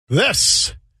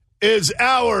This is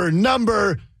our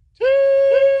number 2.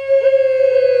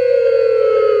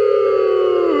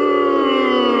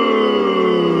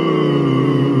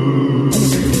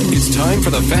 It's time for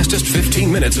the fastest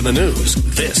 15 minutes in the news.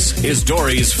 This is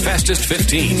Dory's Fastest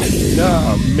 15.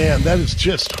 Oh, man, that is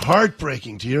just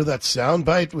heartbreaking to hear that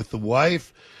soundbite with the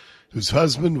wife whose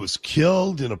husband was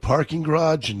killed in a parking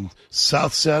garage in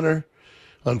South Center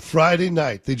on Friday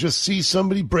night. They just see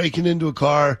somebody breaking into a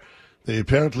car. They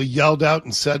apparently yelled out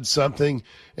and said something,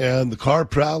 and the car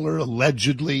prowler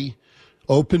allegedly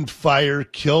opened fire,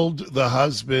 killed the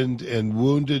husband, and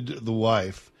wounded the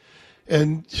wife.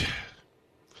 And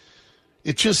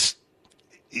it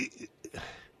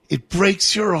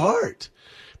breaks your heart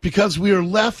because we are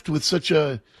left with such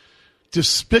a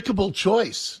despicable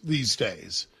choice these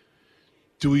days.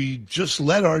 Do we just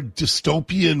let our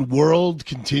dystopian world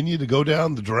continue to go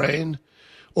down the drain?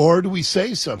 Or do we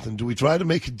say something? Do we try to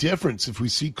make a difference if we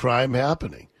see crime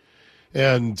happening?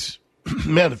 And,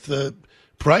 man, if the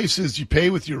price is you pay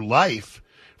with your life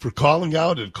for calling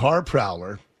out a car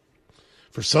prowler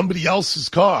for somebody else's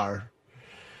car,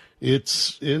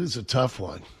 it is a tough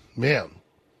one. Man,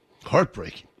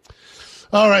 heartbreaking.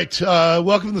 All right,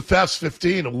 welcome to the Fast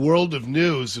 15, a world of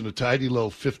news in a tidy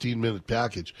little 15-minute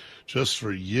package just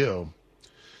for you.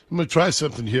 I'm going to try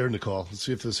something here, Nicole. Let's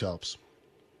see if this helps.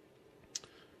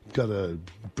 Got a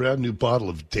brand new bottle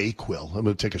of Dayquil. I'm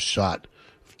going to take a shot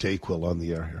of Dayquil on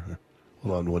the air here.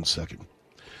 Hold on 1 second.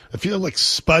 I feel like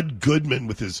Spud Goodman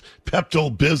with his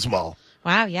Pepto-Bismol.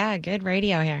 Wow, yeah, good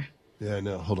radio here. Yeah, I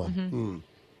know. Hold on. Mm-hmm.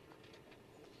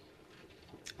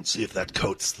 Let's see if that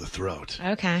coats the throat.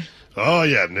 Okay. Oh,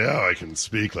 yeah, now I can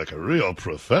speak like a real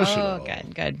professional. Oh,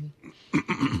 good.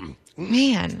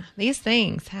 Man, these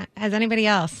things. Has anybody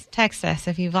else text us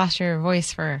if you've lost your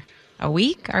voice for a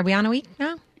week? Are we on a week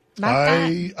now?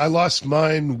 I lost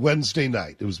mine Wednesday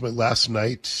night. It was my last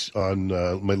night on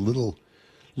my little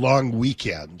long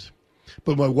weekend.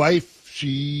 But my wife,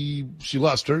 she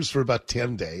lost hers for about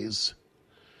 10 days.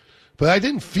 But I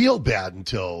didn't feel bad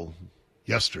until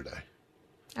yesterday.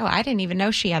 Oh, I didn't even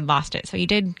know she had lost it. So you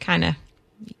did kind of,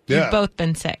 Yeah. You've both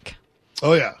been sick.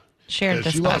 Oh, yeah. Shared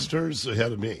this She bug. lost hers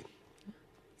ahead of me.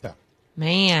 Yeah.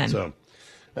 Man. So,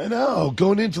 I know,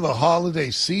 going into the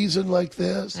holiday season like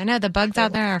this. I know, the bugs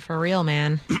out there are for real,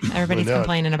 man. Everybody's I know.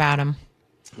 complaining about them.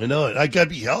 I know it. I got to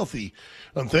be healthy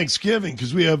on Thanksgiving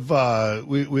because we have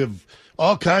we have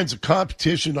all kinds of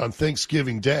competition on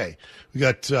Thanksgiving Day. We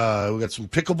got some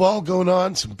pickleball going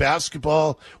on, some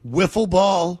basketball, wiffle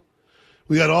ball.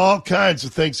 We got all kinds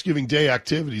of Thanksgiving Day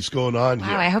activities going on Wow,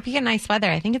 here. I hope you get nice weather.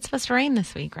 I think it's supposed to rain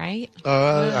this week, right?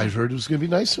 I heard it was going to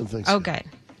be nice on Thanksgiving. Oh,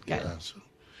 good.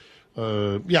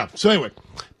 So anyway,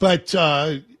 but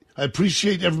I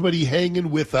appreciate everybody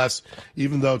hanging with us,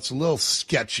 even though it's a little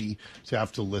sketchy to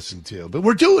have to listen to. But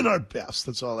we're doing our best.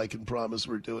 That's all I can promise.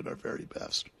 We're doing our very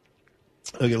best.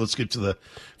 Okay, let's get to the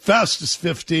fastest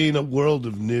 15, a world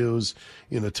of news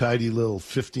in a tidy little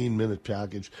 15-minute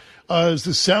package. Is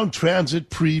the Sound Transit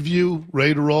preview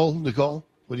ready to roll, Nicole?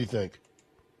 What do you think?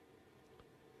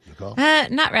 Nicole?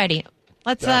 Not ready.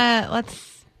 Let's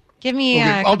give me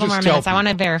a couple more minutes. I want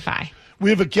to verify. We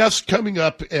have a guest coming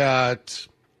up at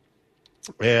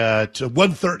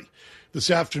 1:30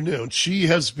 this afternoon. She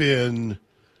has been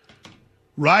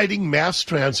riding mass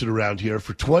transit around here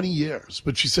for 20 years,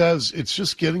 but she says it's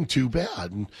just getting too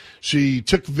bad. And she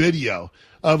took video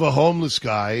of a homeless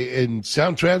guy, and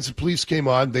Sound Transit police came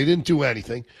on. They didn't do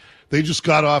anything. They just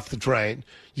got off the train.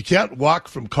 You can't walk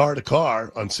from car to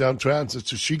car on Sound Transit,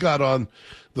 so she got on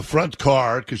the front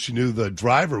car because she knew the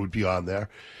driver would be on there,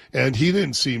 and he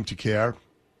didn't seem to care.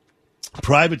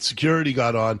 Private security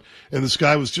got on, and this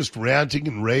guy was just ranting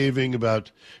and raving about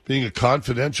being a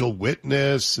confidential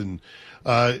witness, and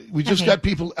we just got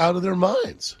people out of their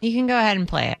minds. You can go ahead and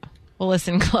play it. We'll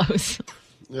listen close.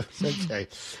 Okay.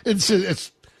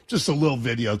 It's just a little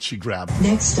video she grabbed.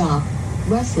 Next stop,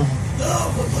 Westlake.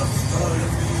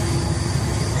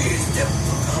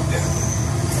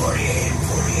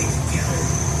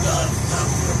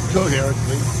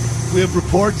 Coherently. We have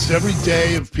reports every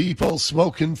day of people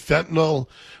smoking fentanyl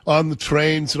on the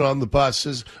trains and on the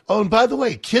buses. Oh, and by the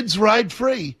way, kids ride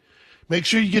free. Make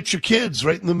sure you get your kids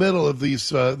right in the middle of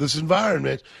this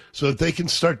environment so that they can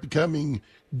start becoming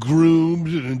groomed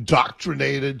and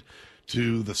indoctrinated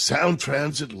to the Sound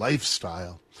Transit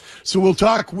lifestyle. So we'll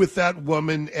talk with that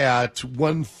woman at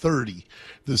 1:30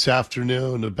 this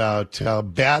afternoon about how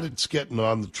bad it's getting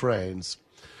on the trains.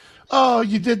 Oh,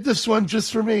 you did this one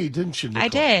just for me, didn't you, Nicole? I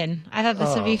did. I thought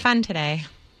this would be fun today.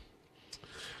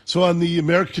 So on the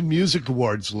American Music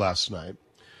Awards last night,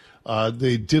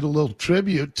 they did a little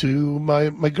tribute to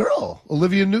my girl,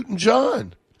 Olivia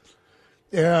Newton-John.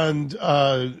 And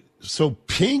so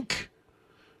Pink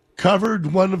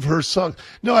covered one of her songs.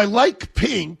 No, I like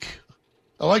Pink.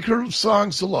 I like her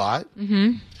songs a lot.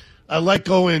 Mm-hmm. I like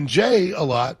ONJ a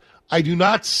lot. I do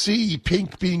not see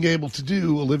Pink being able to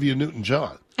do Olivia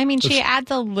Newton-John. I mean, she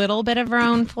adds a little bit of her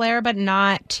own flair, but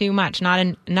not too much, not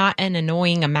an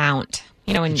annoying amount.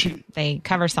 You know, when they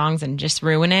cover songs and just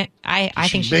ruin it. I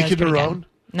think she make does it her good. own?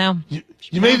 No.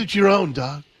 You made it your own,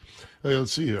 dog. Okay,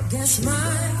 let's see here. Guess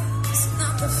mine's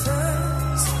not the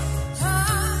first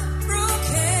heartbroken.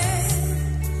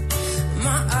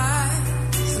 My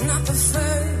eyes not the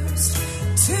first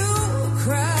to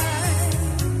cry.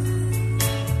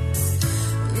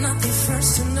 Not the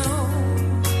first to know.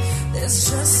 There's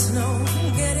just no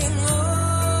getting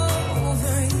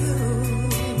over you.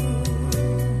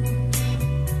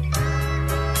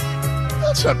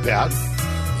 That's not bad.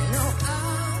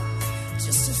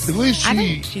 At least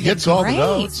she hits all the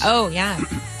notes. Oh, yeah.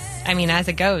 I mean, as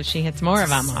it goes, she hits more of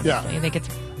them, obviously. Yeah. I think it's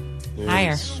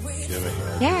higher.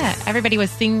 Yeah, everybody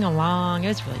was singing along. It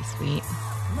was really sweet.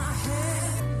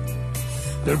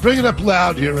 They're bringing it up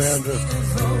loud here, Andrew.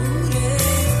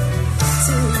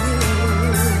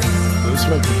 This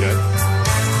might be good.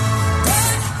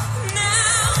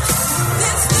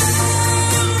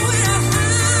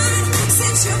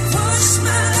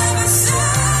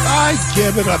 I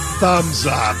give it a thumbs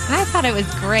up. I thought it was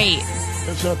great.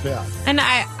 That's not bad. And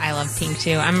I love Pink,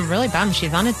 too. I'm really bummed.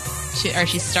 She's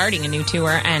she's starting a new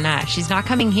tour, and she's not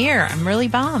coming here. I'm really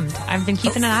bummed. I've been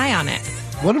keeping an eye on it.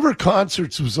 One of her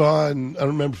concerts was on, I don't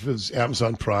remember if it was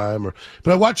Amazon Prime,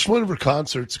 but I watched one of her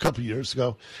concerts a couple years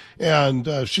ago,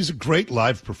 and she's a great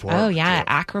live performer. Oh, yeah,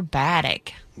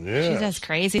 acrobatic. Yeah. She does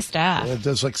crazy stuff. Yeah, it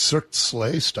does like Cirque du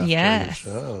Soleil stuff. Yes.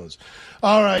 during the shows.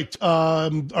 All right,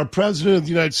 our president of the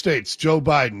United States, Joe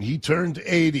Biden, he turned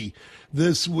 80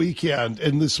 this weekend,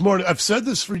 and this morning, I've said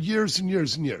this for years and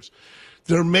years and years,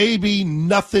 there may be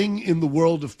nothing in the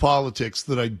world of politics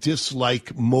that I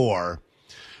dislike more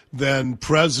than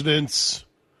presidents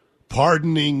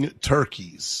pardoning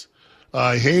turkeys.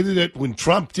 I hated it when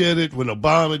Trump did it, when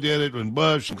Obama did it, when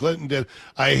Bush and Clinton did it.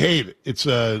 I hate it. It's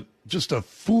just a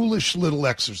foolish little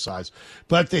exercise.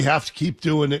 But they have to keep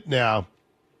doing it now.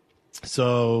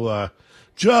 So,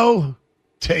 Joe,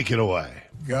 take it away.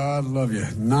 God love you.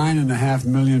 9.5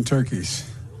 million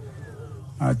turkeys.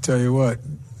 I tell you what,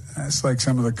 that's like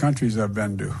some of the countries I've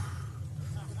been to.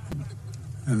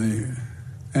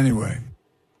 Anyway.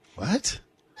 What?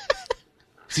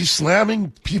 Is he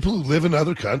slamming people who live in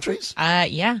other countries?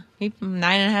 Yeah,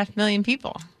 9.5 million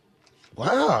people.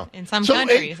 Wow. In some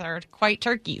countries are quite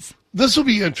turkeys. This will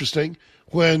be interesting.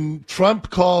 When Trump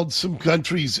called some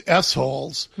countries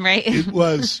S-holes, right? It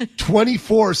was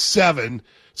 24/7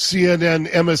 CNN,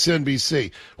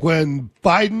 MSNBC. When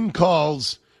Biden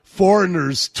calls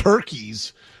foreigners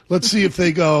turkeys, let's see if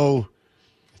they go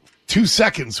 2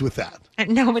 seconds with that.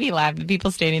 And nobody laughed. The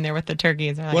people standing there with the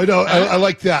turkeys are like, well, I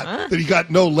like that he got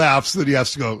no laughs, that he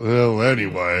has to go, oh,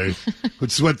 anyway,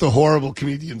 which is what the horrible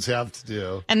comedians have to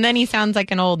do. And then he sounds like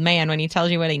an old man when he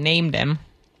tells you what he named him.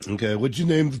 Okay, what'd you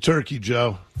name the turkey,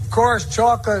 Joe? Of course,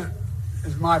 chocolate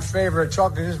is my favorite.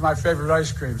 Chocolate is my favorite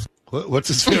ice cream. What's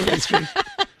his favorite ice cream?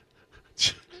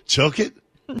 Choke it?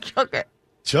 Choke it.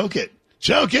 Choke it.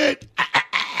 Choke it.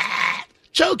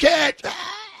 Choke it.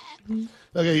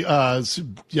 Okay,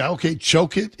 okay,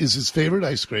 Choke It is his favorite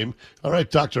ice cream. All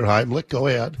right, Dr. Heimlich, go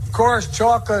ahead. Of course,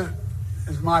 chocolate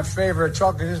is my favorite.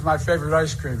 Chocolate is my favorite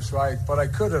ice cream.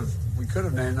 We could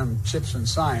have named them Chips and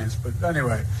Science, but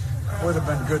anyway, would have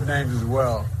been good names as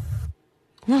well.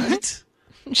 What?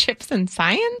 Chips and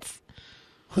Science?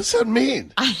 What's that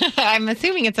mean? I'm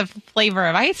assuming it's a flavor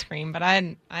of ice cream, but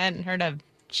I hadn't heard of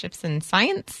Chips and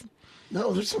Science.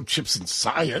 No, there's no Chips and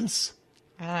Science.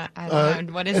 I don't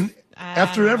know. What is...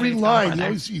 after every line,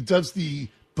 he does the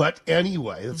but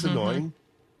anyway. That's annoying.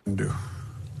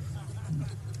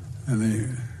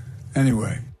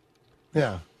 Anyway.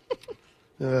 Yeah.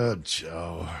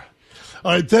 Joe.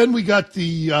 All right, then we got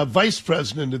the Vice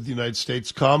President of the United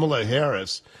States, Kamala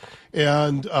Harris,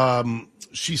 and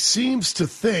she seems to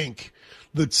think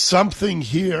that something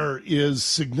here is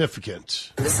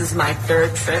significant. This is my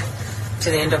third trip to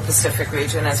the Indo-Pacific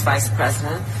region as Vice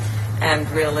President, and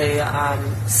really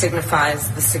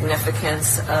signifies the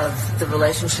significance of the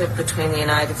relationship between the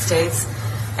United States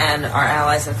and our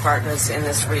allies and partners in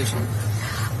this region.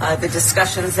 The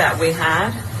discussions that we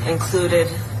had included,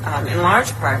 in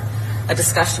large part, a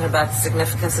discussion about the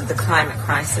significance of the climate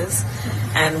crisis.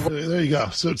 And there you go.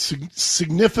 So it's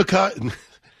significant.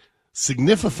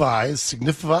 signifies.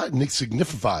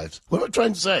 What am I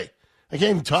trying to say? I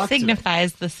can't even talk.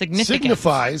 Signifies the significance.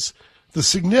 Signifies the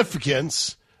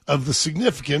significance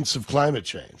of climate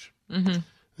change. Mm-hmm.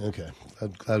 Okay.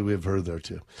 I'm glad we have her there,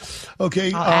 too.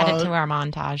 Okay. I'll add it to our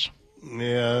montage.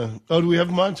 Yeah. Oh, do we have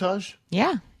a montage?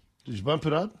 Yeah. Did you bump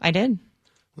it up? I did.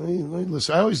 Let me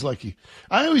listen. I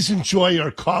always enjoy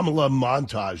our Kamala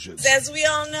montages. As we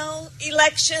all know,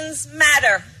 elections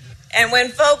matter. And when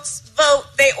folks vote,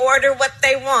 they order what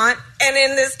they want. And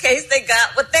in this case, they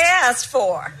got what they asked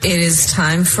for. It is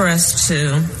time for us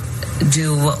to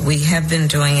do what we have been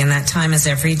doing, and that time is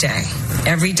every day.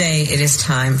 Every day it is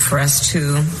time for us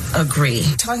to agree.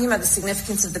 Talking about the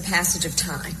significance of the passage of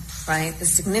time, right? The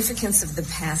significance of the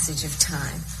passage of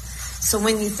time. So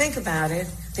when you think about it,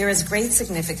 there is great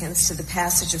significance to the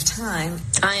passage of time.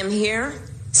 I am here,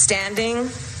 standing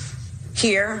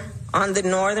here on the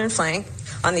northern flank,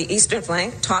 on the eastern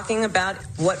flank, talking about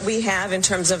what we have in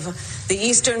terms of the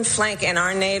eastern flank and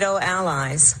our NATO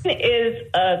allies. It is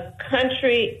a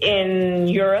country in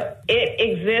Europe. It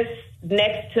exists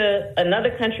next to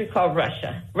another country called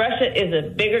Russia. Russia is a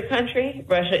bigger country.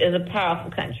 Russia is a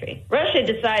powerful country. Russia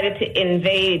decided to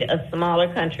invade a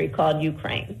smaller country called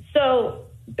Ukraine. So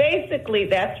basically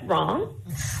that's wrong.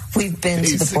 We've been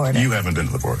to the border. You haven't been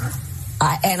to the border.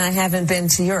 And I haven't been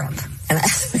to Europe. And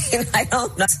I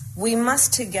don't know. We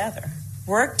must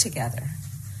work together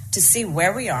to see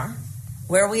where we are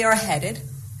headed,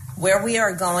 where we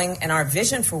are going, and our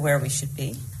vision for where we should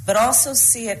be, but also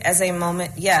see it as a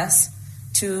moment, yes,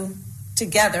 to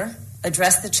together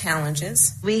address the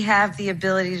challenges. We have the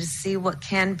ability to see what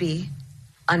can be,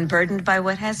 unburdened by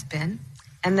what has been,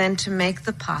 and then to make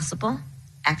the possible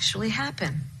actually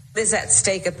happen. What is at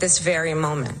stake at this very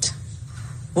moment?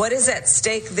 What is at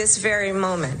stake this very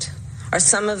moment are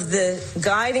some of the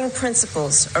guiding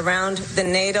principles around the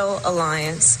NATO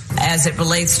alliance as it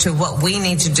relates to what we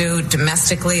need to do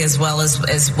domestically as well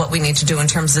as what we need to do in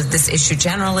terms of this issue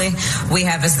generally. We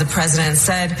have, as the president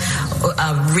said,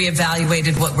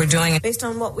 reevaluated what we're doing. Based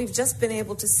on what we've just been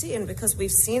able to see, and because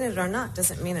we've seen it or not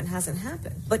doesn't mean it hasn't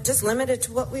happened, but just limited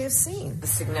to what we have seen. The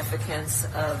significance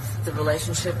of the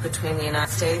relationship between the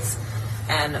United States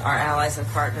and our allies and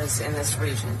partners in this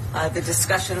region. The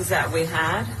discussions that we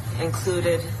had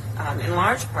included, in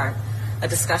large part, a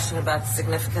discussion about the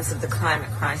significance of the climate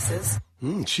crisis.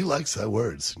 She likes that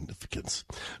word, significance.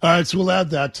 All right, so we'll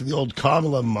add that to the old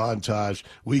Kamala montage.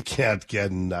 We can't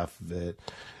get enough of it.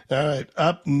 All right,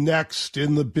 up next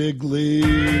in the big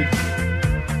league.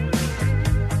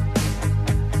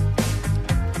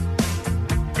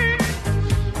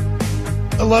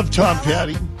 I love Tom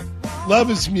Petty. Love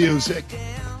his music.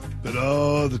 But,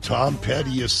 the Tom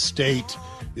Petty estate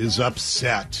is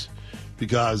upset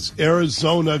because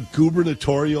Arizona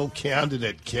gubernatorial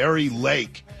candidate Kari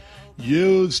Lake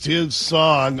used his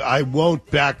song, I Won't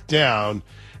Back Down,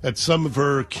 at some of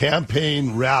her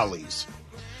campaign rallies.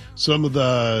 Some of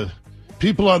the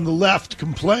people on the left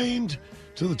complained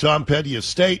to the Tom Petty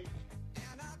estate,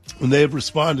 and they have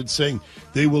responded saying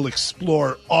they will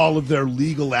explore all of their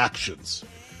legal actions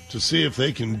to see if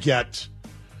they can get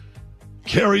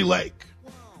Kari Lake,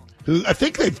 who I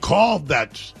think they've called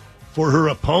that for her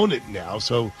opponent now,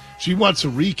 so she wants a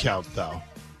recount, though.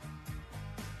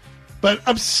 But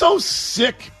I'm so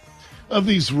sick of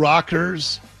these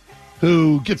rockers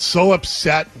who get so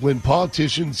upset when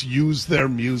politicians use their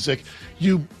music.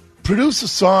 You produce a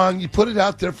song, you put it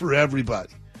out there for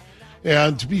everybody.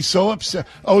 And to be so upset.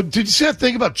 Oh, did you see that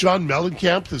thing about John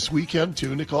Mellencamp this weekend,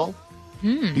 too, Nicole?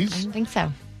 I didn't think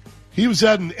so. He was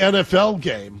at an NFL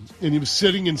game, and he was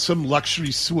sitting in some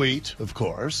luxury suite, of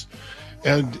course,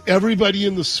 and everybody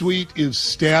in the suite is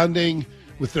standing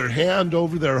with their hand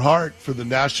over their heart for the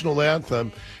national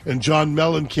anthem, and John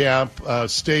Mellencamp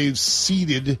stays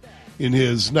seated in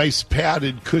his nice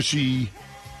padded, cushy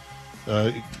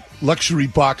luxury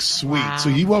box suite. Wow. So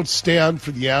he won't stand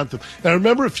for the anthem. And I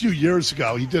remember a few years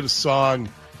ago, he did a song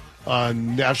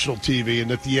on national TV,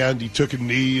 and at the end he took a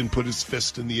knee and put his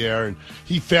fist in the air, and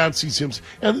he fancies him.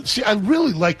 And see, I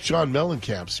really like John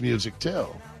Mellencamp's music too,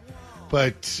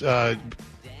 but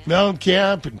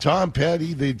Mellencamp and Tom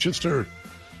Petty, they just are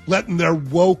letting their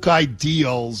woke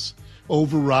ideals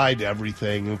override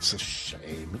everything. It's a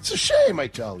shame. It's a shame, I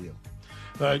tell you.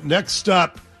 All right, next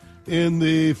up in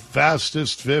the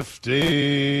fastest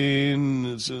 15,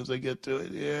 as soon as I get to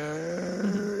it,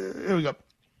 here we go.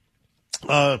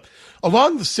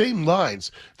 Along the same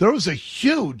lines, there was a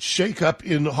huge shakeup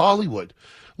in Hollywood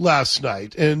last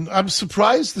night, and I'm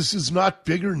surprised this is not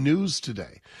bigger news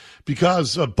today,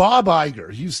 because Bob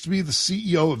Iger, he used to be the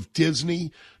CEO of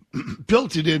Disney,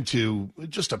 built it into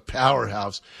just a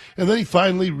powerhouse. And then he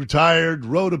finally retired,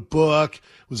 wrote a book,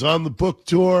 was on the book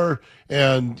tour,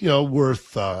 and,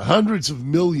 worth hundreds of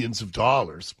millions of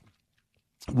dollars.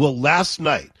 Well, last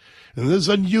night, and this is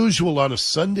unusual on a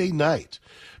Sunday night,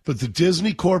 but the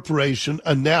Disney Corporation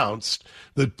announced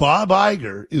that Bob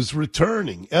Iger is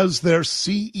returning as their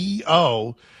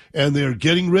CEO, and they're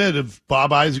getting rid of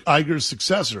Bob Iger's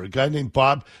successor, a guy named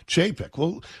Bob Chapek.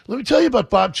 Well, let me tell you about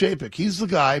Bob Chapek. He's the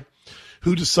guy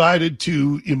who decided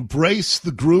to embrace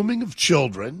the grooming of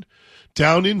children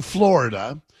down in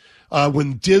Florida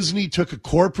when Disney took a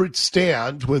corporate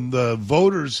stand, when the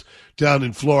voters down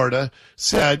in Florida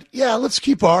said, yeah, let's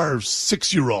keep our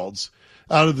 6-year-olds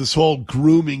out of this whole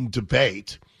grooming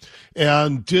debate.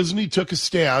 And Disney took a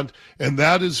stand, and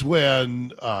that is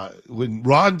when Ron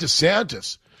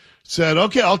DeSantis said,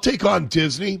 okay, I'll take on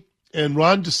Disney, and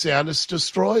Ron DeSantis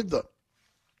destroyed them.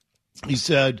 He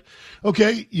said,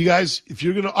 okay, you guys, if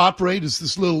you're going to operate as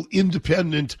this little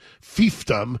independent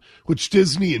fiefdom, which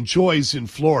Disney enjoys in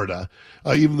Florida,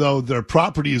 even though their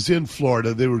property is in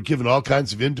Florida, they were given all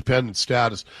kinds of independent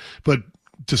status. But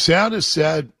DeSantis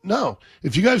said, no,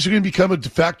 if you guys are going to become a de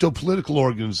facto political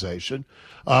organization,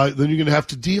 then you're going to have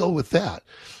to deal with that.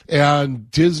 And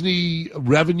Disney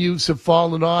revenues have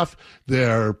fallen off.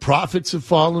 Their profits have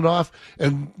fallen off.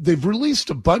 And they've released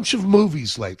a bunch of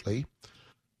movies lately.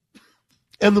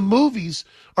 And the movies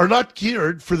are not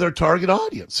geared for their target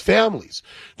audience, families.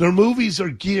 Their movies are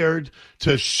geared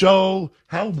to show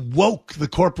how woke the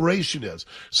corporation is.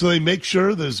 So they make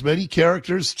sure that as many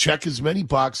characters check as many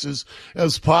boxes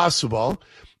as possible.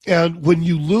 And when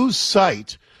you lose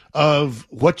sight of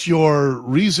what your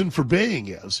reason for being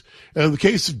is, and in the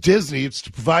case of Disney, it's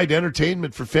to provide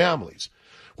entertainment for families.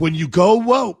 When you go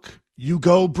woke, you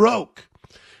go broke.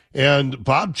 And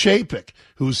Bob Chapek,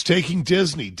 who's taking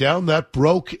Disney down that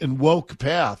broke and woke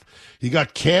path, he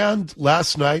got canned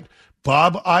last night.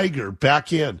 Bob Iger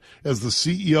back in as the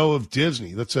CEO of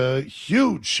Disney. That's a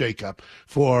huge shakeup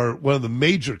for one of the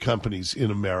major companies in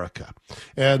America.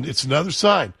 And it's another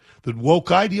sign that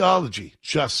woke ideology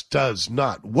just does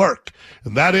not work.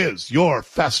 And that is your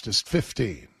Fastest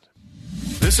 15.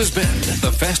 This has been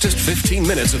the Fastest 15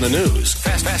 Minutes in the News.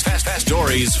 Fast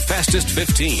Dory's Fastest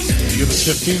 15. Give us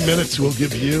 15 minutes, we'll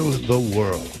give you the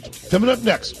world. Coming up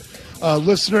next, a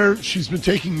listener, she's been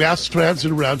taking mass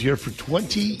transit around here for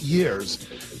 20 years,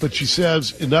 but she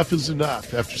says enough is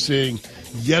enough after seeing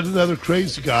yet another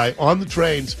crazy guy on the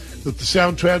trains that the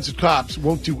Sound Transit cops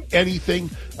won't do anything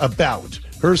about.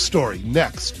 Her story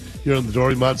next here on the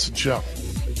Dory Monson Show.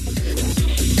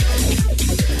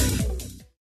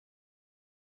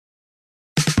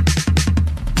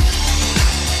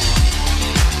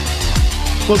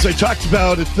 Well, as I talked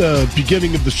about at the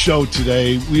beginning of the show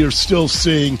today, we are still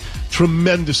seeing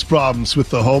tremendous problems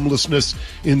with the homelessness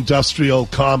industrial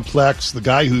complex. The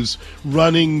guy who's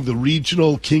running the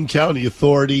regional King County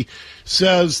Authority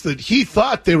says that he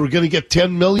thought they were going to get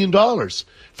 $10 million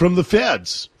from the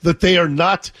feds that they are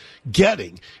not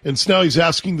getting. And so now he's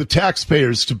asking the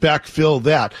taxpayers to backfill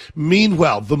that.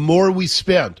 Meanwhile, the more we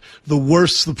spend, the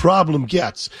worse the problem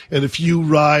gets. And if you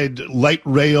ride light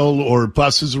rail or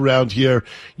buses around here,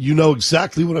 you know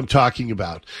exactly what I'm talking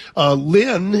about.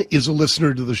 Lynn is a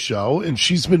listener to the show, and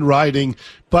she's been riding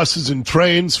buses and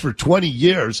trains for 20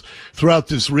 years throughout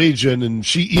this region, and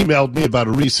she emailed me about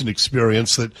a recent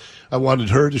experience that I wanted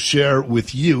her to share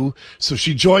with you. So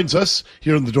she joins us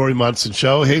here on the Dory Monson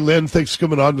Show. Hey, Lynn, thanks for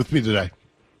coming on with me today.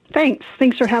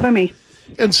 Thanks for having me.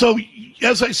 And so,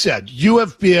 as I said, you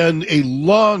have been a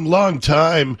long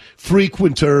time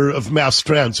frequenter of mass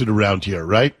transit around here,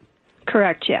 right?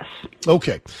 Correct, yes.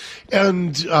 Okay.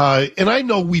 And I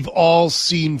know we've all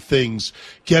seen things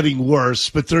getting worse,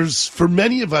 but for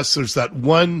many of us, there's that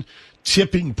one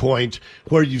tipping point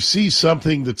where you see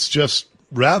something that's just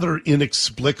rather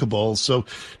inexplicable. So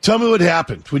tell me what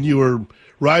happened when you were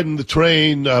riding the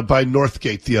train by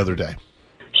Northgate the other day.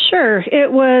 Sure.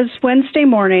 It was Wednesday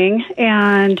morning,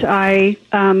 and I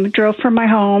drove from my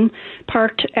home,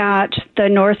 parked at the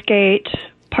Northgate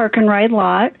Park and Ride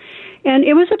lot, and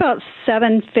it was about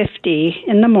 7:50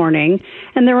 in the morning,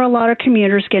 and there were a lot of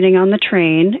commuters getting on the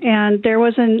train, and there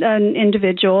was an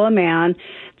individual, a man,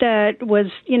 that was,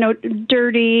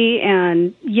 dirty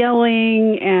and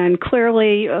yelling and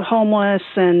clearly homeless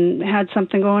and had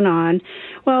something going on.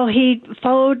 Well, he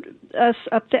followed us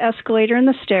up the escalator and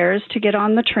the stairs to get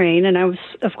on the train, and I was,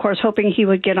 of course, hoping he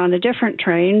would get on a different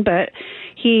train, but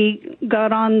he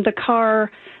got on the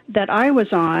car that I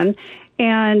was on,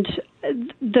 And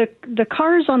the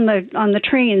cars on the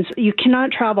trains, you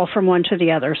cannot travel from one to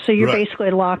the other, so you're Right. basically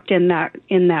locked in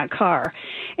that car.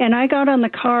 And I got on the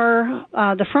car,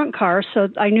 the front car, so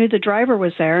I knew the driver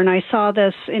was there, and I saw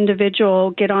this individual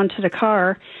get onto the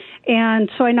car, and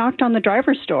so I knocked on the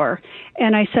driver's door,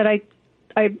 and I said, I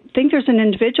think there's an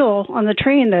individual on the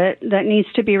train that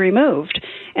needs to be removed.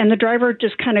 And the driver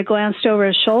just kind of glanced over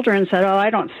his shoulder and said, oh, I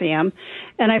don't see him.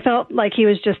 And I felt like he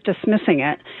was just dismissing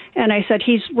it. And I said,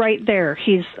 he's right there.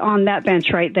 He's on that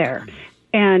bench right there.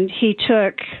 And he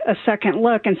took a second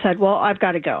look and said, well, I've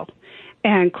got to go.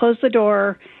 And closed the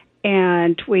door,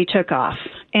 and we took off.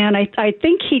 And I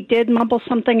think he did mumble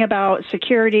something about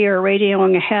security or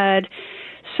radioing ahead.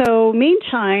 So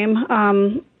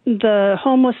meantime, the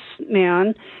homeless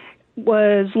man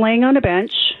was laying on a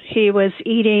bench. He was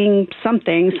eating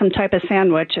something, some type of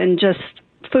sandwich, and just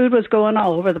food was going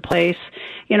all over the place.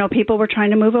 You know, people were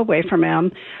trying to move away from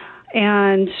him.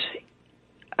 And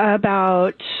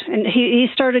he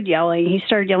started yelling. He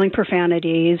started yelling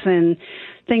profanities and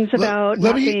things about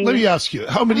Let me ask you,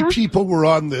 how many people were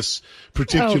on this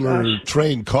particular gosh.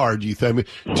 train car, do you think? I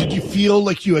mean, did you feel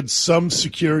like you had some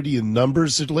security in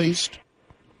numbers at least?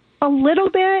 A little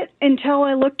bit, until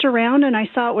I looked around and I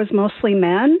saw it was mostly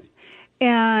men.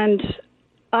 And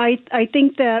I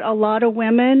think that a lot of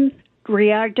women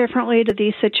react differently to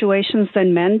these situations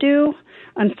than men do.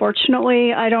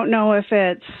 Unfortunately, I don't know if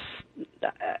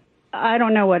I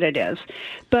don't know what it is,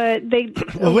 but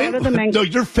a lot of the men. No,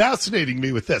 you're fascinating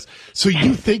me with this. So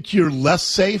you think you're less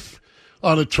safe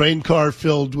on a train car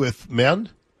filled with men?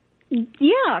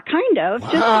 Yeah, kind of.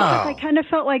 Just because I kind of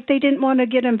felt like they didn't want to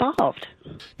get involved.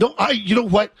 No, you know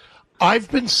what?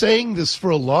 I've been saying this for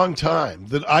a long time,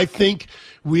 that I think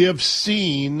we have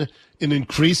seen an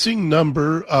increasing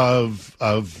number of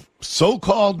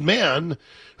so-called men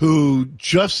who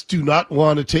just do not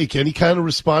want to take any kind of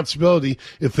responsibility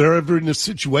if they're ever in a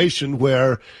situation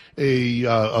where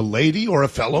a lady or a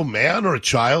fellow man or a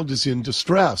child is in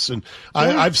distress. And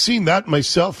I've seen that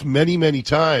myself many, many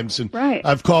times. And Right.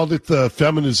 I've called it the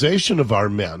feminization of our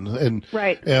men. And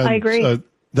Right. and, I agree.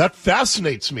 that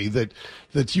fascinates me that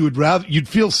you'd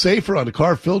feel safer on a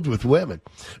car filled with women.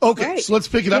 Okay, Right. so let's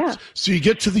pick it up. Yeah. So you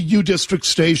get to the U District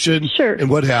station, Sure. and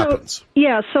what happens?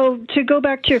 So to go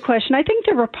back to your question, I think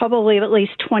there were probably at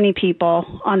least 20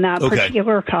 people on that Okay.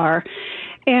 particular car.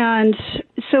 And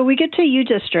so we get to U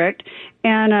District,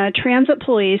 and transit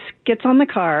police gets on the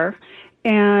car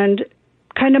and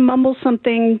kind of mumbles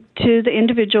something to the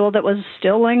individual that was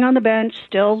still laying on the bench,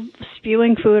 still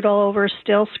spewing food all over,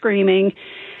 still screaming.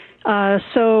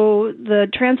 So the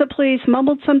transit police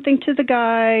mumbled something to the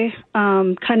guy,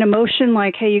 kind of motioned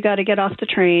like, hey, you got to get off the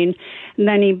train. And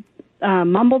then he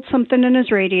mumbled something in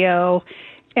his radio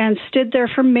and stood there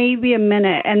for maybe a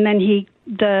minute. And then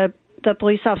the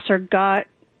police officer got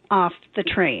off the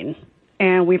train,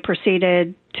 and we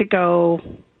proceeded to go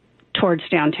towards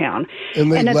downtown.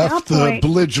 And they at left that point, the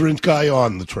belligerent guy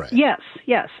on the train. Yes.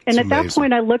 And at that amazing.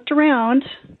 point, I looked around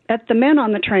at the men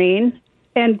on the train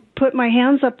and put my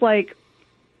hands up like,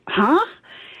 huh?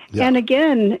 Yeah. And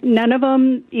again, none of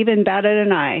them even batted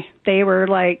an eye. They were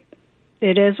like,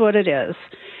 it is what it is.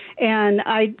 And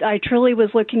I truly was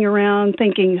looking around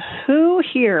thinking, who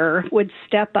here would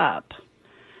step up?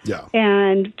 Yeah.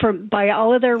 And by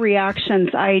all of their reactions,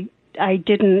 I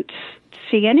didn't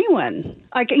see anyone.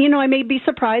 I may be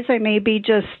surprised. I may be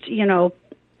just,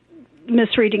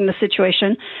 misreading the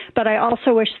situation. But I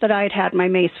also wish that I had had my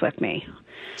mace with me.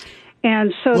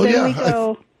 And so we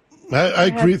go. I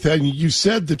agree with that. And you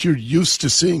said that you're used to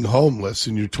seeing homeless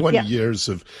in your 20 Yeah. years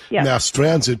of Yeah. mass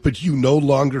transit, but you no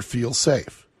longer feel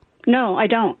safe. No, I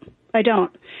don't.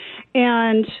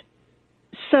 And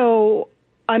so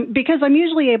because I'm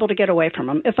usually able to get away from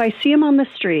them. If I see them on the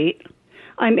street,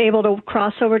 I'm able to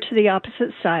cross over to the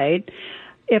opposite side.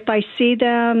 If I see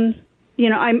them,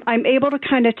 I'm able to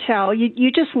kind of tell.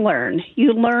 You just learn.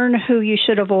 You learn who you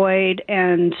should avoid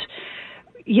and,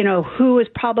 who is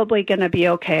probably going to be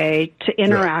okay to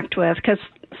interact with, because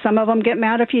some of them get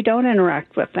mad if you don't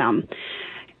interact with them.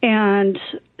 And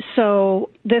so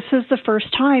this is the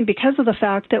first time, because of the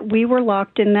fact that we were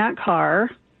locked in that car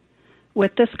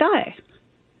with this guy.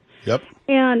 Yep.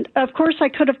 And, of course, I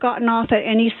could have gotten off at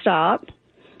any stop,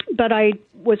 but I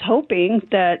was hoping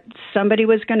that somebody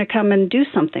was going to come and do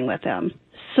something with him.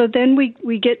 So then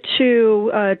we get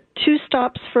to 2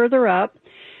 stops further up.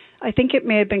 I think it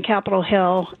may have been Capitol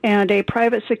Hill, and a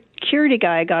private security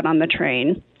guy got on the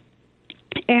train.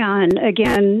 And,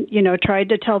 again, tried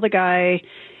to tell the guy,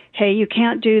 hey, you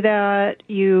can't do that.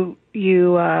 You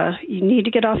need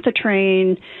to get off the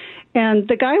train. And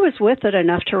the guy was with it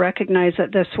enough to recognize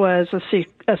that this was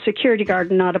a security guard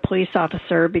and not a police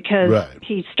officer, because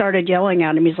he started yelling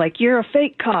at him. He's like, "You're a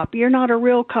fake cop. You're not a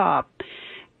real cop."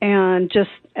 And just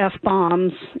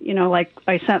F-bombs, like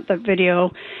I sent the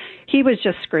video. He was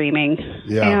just screaming.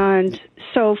 Yeah. And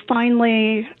so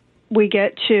finally we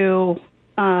get to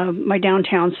my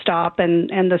downtown stop, and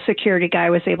the security guy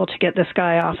was able to get this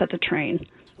guy off at the train.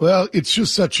 Well, it's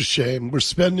just such a shame. We're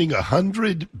spending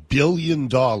 $100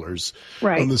 billion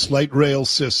on this light rail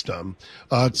system.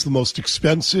 It's the most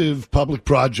expensive public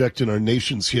project in our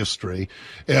nation's history,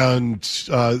 and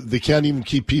they can't even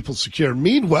keep people secure.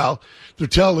 Meanwhile, they're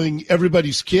telling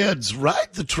everybody's kids,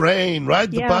 ride the train, ride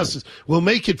the buses. We'll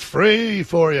make it free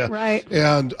for you. Right.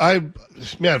 And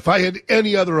if I had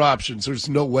any other options, there's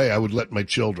no way I would let my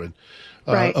children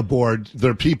aboard.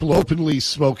 There are people openly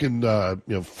smoking,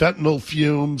 fentanyl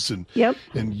fumes and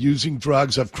using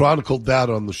drugs. I've chronicled that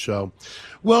on the show.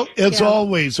 Well, as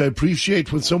always, I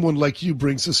appreciate when someone like you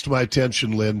brings this to my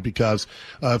attention, Lynn, because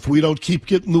if we don't keep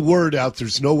getting the word out,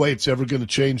 there's no way it's ever going to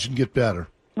change and get better.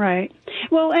 Right.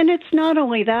 Well, and it's not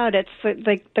only that. It's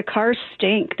the cars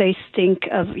stink. They stink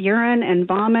of urine and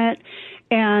vomit.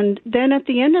 And then at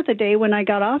the end of the day, when I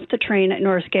got off the train at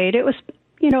Northgate, it was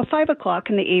 5:00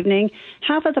 in the evening.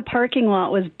 Half of the parking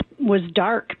lot was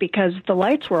dark because the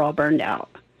lights were all burned out.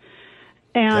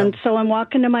 And so I'm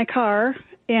walking to my car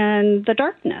in the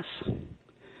darkness.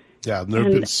 Yeah, and there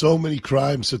have been so many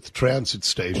crimes at the transit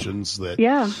stations that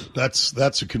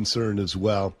that's a concern as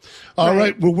well. All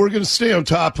right, well, we're going to stay on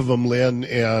top of them, Lynn,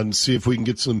 and see if we can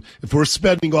get some. If we're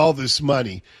spending all this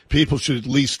money, people should at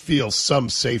least feel some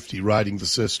safety riding the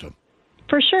system.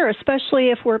 For sure, especially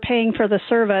if we're paying for the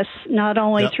service, not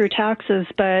only through taxes,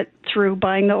 but through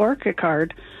buying the Orca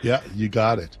card. Yeah, you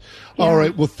got it. Yeah. All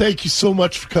right. Well, thank you so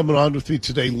much for coming on with me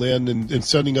today, Lynn, and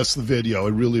sending us the video. I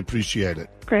really appreciate it.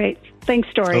 Great. Thanks,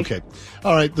 Dory. Okay.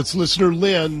 All right. That's listener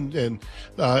Lynn, and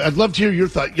I'd love to hear your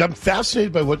thought. I'm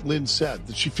fascinated by what Lynn said,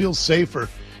 that she feels safer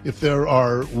if there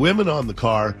are women on the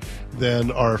car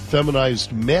than are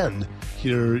feminized men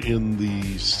here in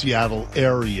the Seattle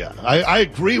area. I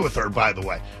agree with her, by the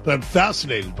way, but I'm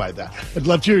fascinated by that. I'd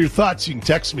love to hear your thoughts. You can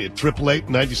text me at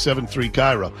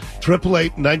 888-973-KIRO,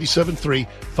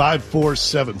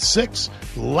 888-973-5476.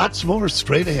 Lots more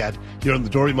straight ahead here on the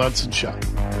Dory Monson Show.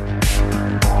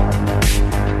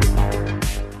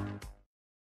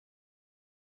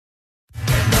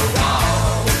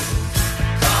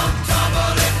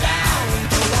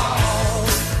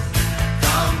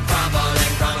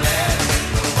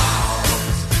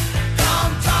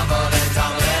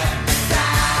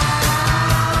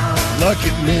 Look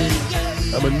at me.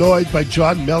 I'm annoyed by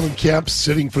John Mellencamp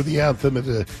sitting for the anthem at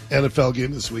an NFL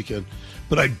game this weekend,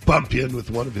 but I bump in with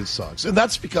one of his songs. And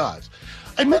that's because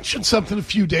I mentioned something a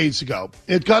few days ago.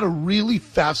 It got a really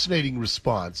fascinating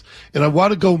response, and I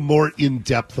want to go more in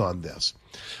depth on this.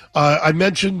 I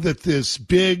mentioned that this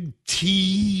big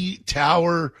T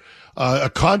tower, a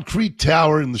concrete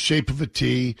tower in the shape of a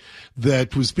T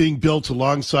that was being built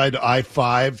alongside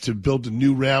I-5 to build a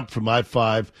new ramp from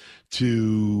I-5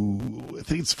 to, I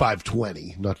think it's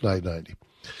 520, not 990.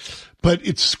 But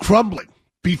it's crumbling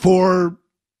before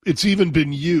it's even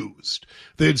been used.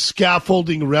 They had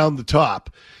scaffolding around the top,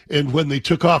 and when they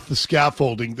took off the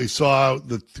scaffolding, they saw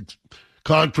that the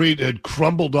concrete had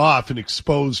crumbled off and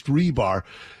exposed rebar.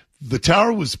 The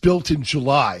tower was built in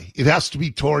July. It has to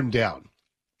be torn down.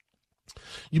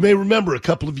 You may remember a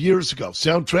couple of years ago,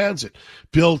 Sound Transit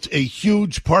built a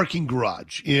huge parking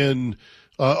garage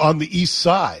on the east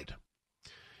side.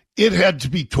 It had to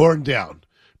be torn down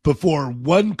before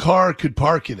one car could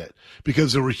park in it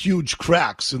because there were huge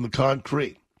cracks in the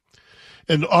concrete.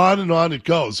 And on it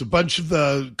goes. A bunch of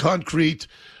the concrete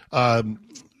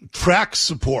track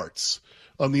supports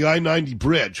on the I-90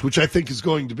 bridge, which I think is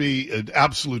going to be an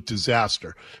absolute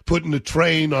disaster, putting a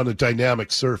train on a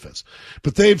dynamic surface.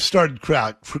 But they've started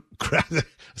crapping,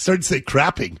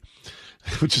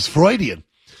 which is Freudian.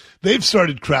 They've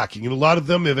started cracking, and a lot of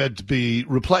them have had to be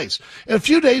replaced. And a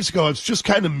few days ago, I was just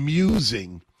kind of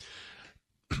musing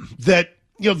that,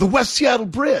 the West Seattle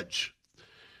Bridge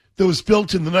that was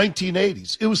built in the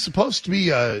 1980s, it was supposed to be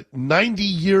a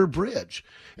 90-year bridge,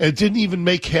 and it didn't even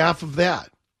make half of that.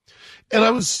 And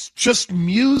I was just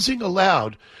musing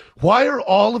aloud, why are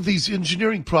all of these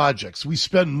engineering projects, we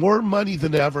spend more money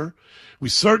than ever, we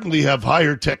certainly have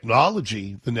higher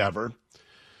technology than ever,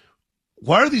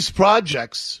 why are these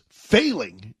projects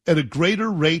failing at a greater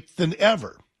rate than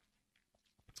ever?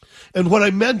 And what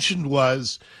I mentioned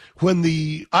was when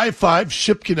the I-5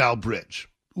 Ship Canal Bridge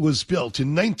was built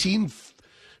in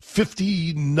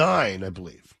 1959, I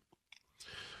believe,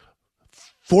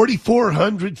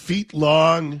 4,400 feet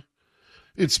long.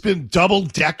 It's been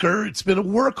double-decker. It's been a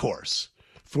workhorse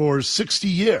for 60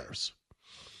 years.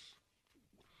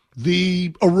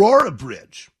 The Aurora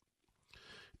Bridge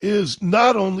is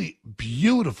not only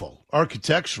beautiful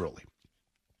architecturally,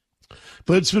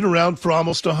 but it's been around for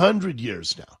almost 100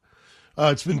 years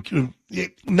now. It's been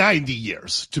 90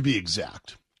 years, to be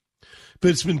exact.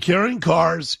 But it's been carrying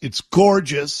cars. It's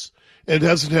gorgeous and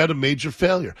hasn't had a major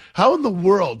failure. How in the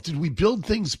world did we build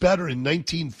things better in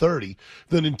 1930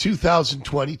 than in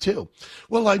 2022?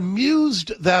 Well, I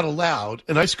mused that aloud,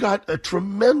 and I got a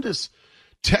tremendous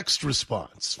text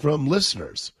response from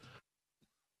listeners.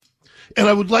 And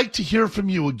I would like to hear from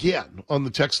you again on the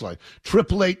text line,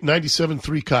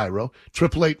 888-973 Cairo,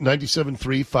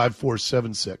 888-973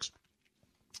 5476.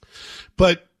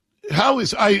 But how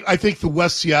is, I think the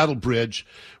West Seattle Bridge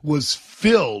was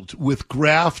filled with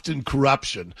graft and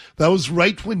corruption. That was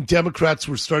right when Democrats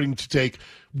were starting to take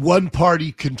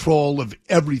one-party control of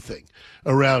everything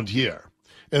around here.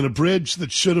 And a bridge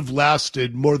that should have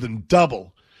lasted more than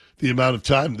double the amount of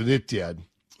time that it did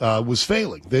was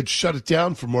failing. They'd shut it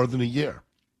down for more than a year.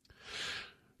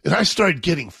 And I started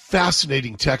getting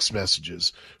fascinating text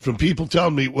messages from people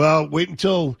telling me, well, wait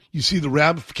until you see the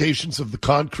ramifications of the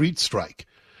concrete strike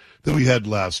that we had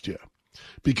last year.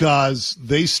 Because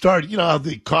they started, you know how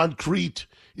the concrete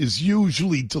is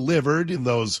usually delivered in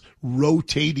those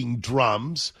rotating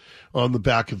drums on the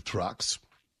back of trucks.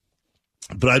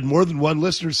 But I had more than one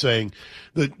listener saying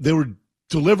that they were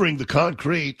delivering the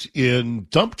concrete in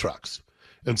dump trucks.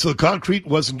 And so the concrete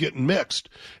wasn't getting mixed.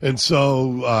 And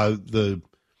so the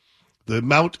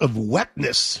amount of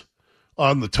wetness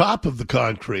on the top of the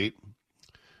concrete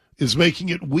is making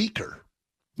it weaker.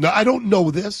 Now, I don't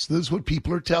know this. This is what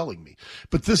people are telling me.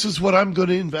 But this is what I'm going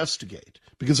to investigate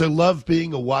because I love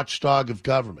being a watchdog of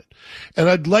government. And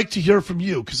I'd like to hear from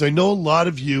you because I know a lot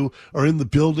of you are in the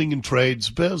building and trades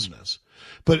business.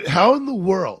 But how in the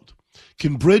world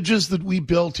can bridges that we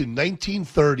built in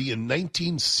 1930 and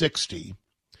 1960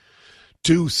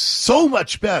 do so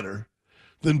much better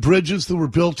than bridges that were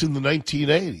built in the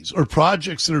 1980s or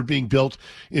projects that are being built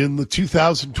in the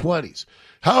 2020s?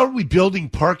 How are we building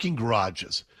parking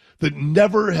garages that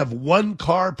never have one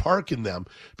car park in them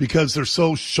because they're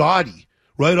so shoddy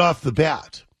right off the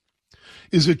bat?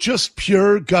 Is it just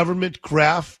pure government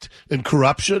graft and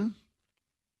corruption?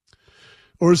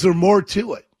 Or is there more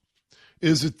to it?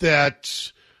 Is it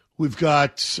that we've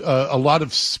got a lot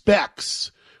of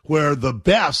specs where the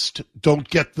best don't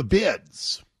get the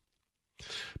bids?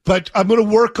 But I'm going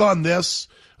to work on this.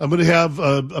 I'm going to have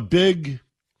a big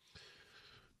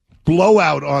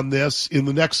blowout on this in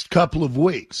the next couple of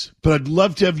weeks. But I'd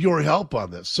love to have your help on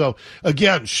this. So,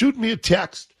 again, shoot me a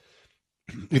text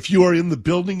if you are in the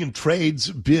building and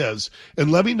trades biz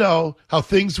and let me know how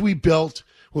things we built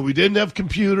when we didn't have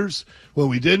computers, when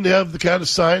we didn't have the kind of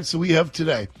science that we have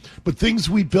today. But things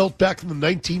we built back in the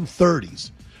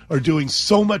 1930s are doing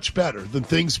so much better than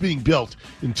things being built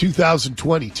in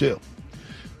 2022.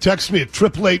 Text me at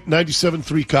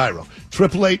 888-973 Cairo,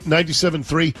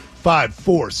 888-973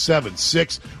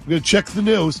 5476. We're going to check the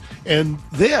news. And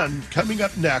then, coming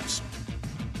up next,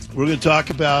 we're going to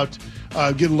talk about,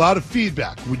 get a lot of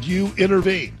feedback. Would you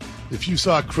intervene if you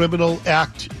saw a criminal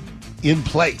act in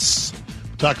place?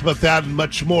 We'll talk about that and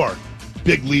much more.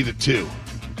 Big Lead at 2.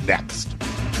 Next.